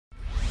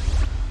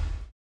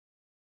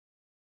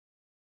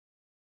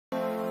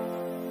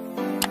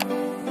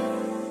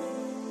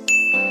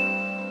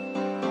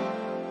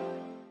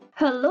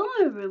Hello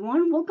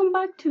everyone, welcome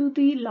back to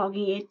the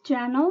Logging Aid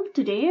channel.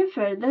 Today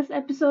for this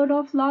episode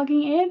of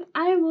Logging Aid,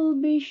 I will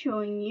be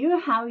showing you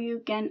how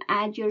you can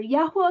add your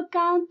Yahoo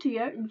account to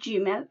your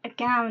Gmail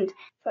account.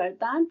 For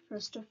that,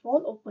 first of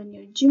all, open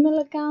your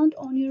Gmail account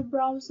on your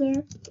browser.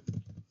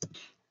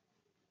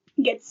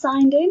 Get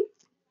signed in.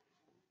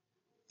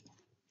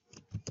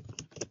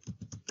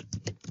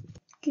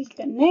 Click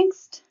on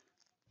Next.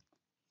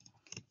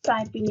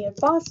 Type in your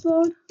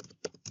password.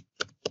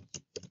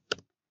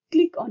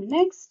 Click on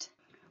Next.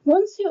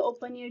 Once you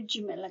open your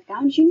Gmail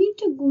account, you need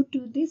to go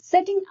to the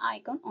setting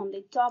icon on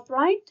the top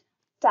right,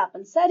 tap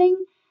on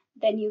setting,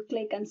 then you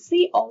click on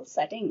see all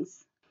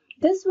settings.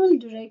 This will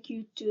direct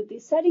you to the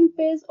setting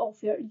page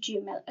of your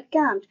Gmail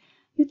account.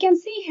 You can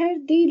see here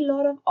the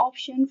lot of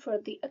option for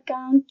the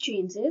account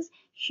changes.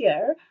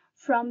 Here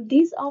from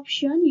this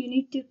option, you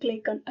need to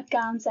click on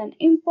accounts and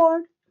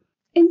import.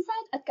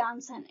 Inside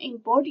accounts and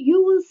import,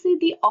 you will see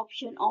the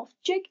option of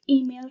check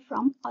email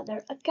from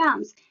other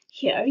accounts.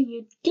 Here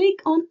you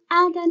click on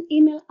add an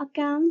email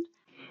account.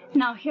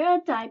 Now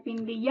here type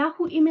in the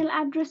Yahoo email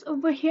address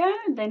over here,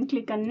 then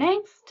click on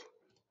next.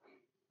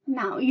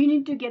 Now you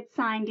need to get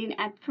signed in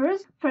at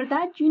first. For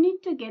that you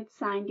need to get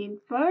signed in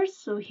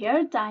first. So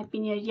here type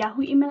in your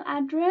Yahoo email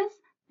address,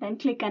 then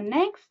click on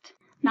next.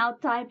 Now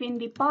type in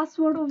the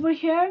password over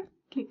here,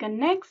 click on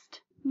next.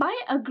 By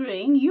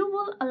agreeing, you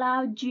will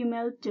allow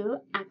Gmail to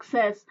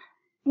access.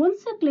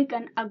 Once you click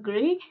on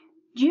agree,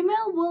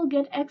 Gmail will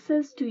get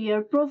access to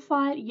your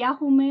profile,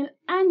 Yahoo Mail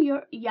and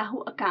your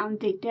Yahoo account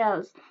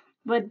details.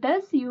 With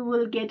this, you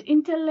will get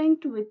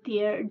interlinked with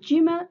your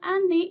Gmail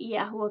and the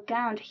Yahoo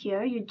account.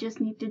 Here, you just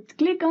need to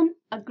click on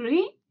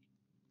agree.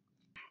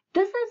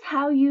 This is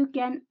how you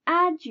can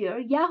add your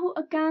Yahoo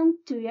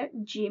account to your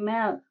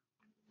Gmail.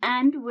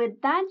 And with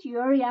that,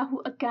 your Yahoo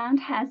account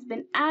has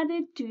been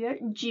added to your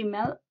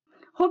Gmail.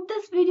 Hope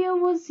this video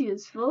was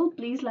useful.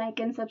 Please like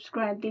and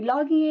subscribe the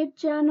Logging Aid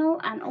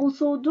channel, and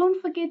also don't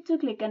forget to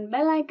click on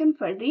bell icon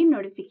for the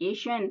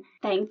notification.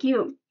 Thank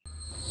you.